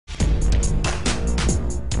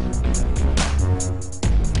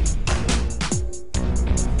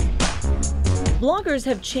Bloggers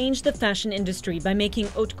have changed the fashion industry by making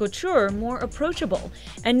haute couture more approachable.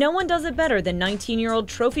 And no one does it better than 19-year-old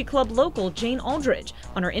Trophy Club local Jane Aldridge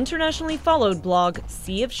on her internationally followed blog,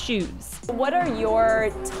 Sea of Shoes. What are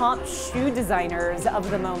your top shoe designers of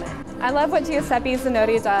the moment? I love what Giuseppe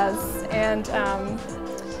Zanotti does, and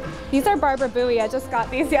these are Barbara Bowie. I just got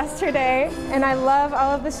these yesterday, and I love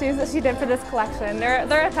all of the shoes that she did for this collection.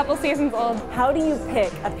 They're a couple seasons old. How do you pick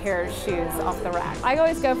a pair of shoes off the rack? I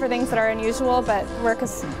always go for things that are unusual but work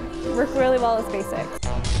really well as basics.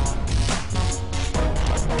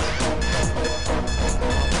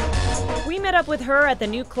 We met up with her at the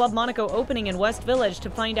new Club Monaco opening in West Village to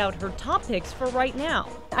find out her top picks for right now.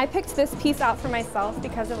 I picked this piece out for myself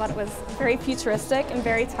because I thought it was very futuristic and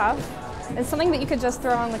very tough. It's something that you could just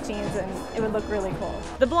throw on with jeans and it would look really cool.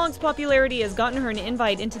 The blog's popularity has gotten her an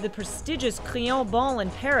invite into the prestigious Crillon Ball in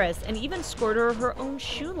Paris and even scored her own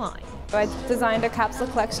shoe line. I designed a capsule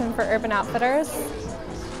collection for Urban Outfitters.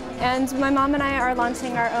 And my mom and I are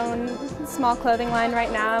launching our own small clothing line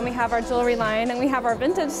right now, and we have our jewelry line and we have our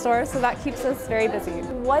vintage store, so that keeps us very busy.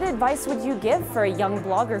 What advice would you give for a young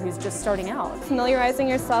blogger who's just starting out? Familiarizing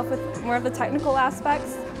yourself with more of the technical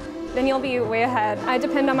aspects, then you'll be way ahead. I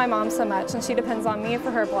depend on my mom so much, and she depends on me for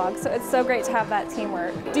her blog, so it's so great to have that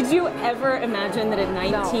teamwork. Did you ever imagine that at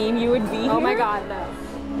 19 you would be here? Oh my God,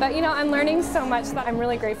 no. But you know, I'm learning so much that I'm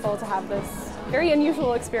really grateful to have this very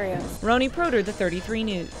unusual experience. Roni Proder, the 33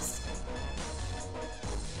 News.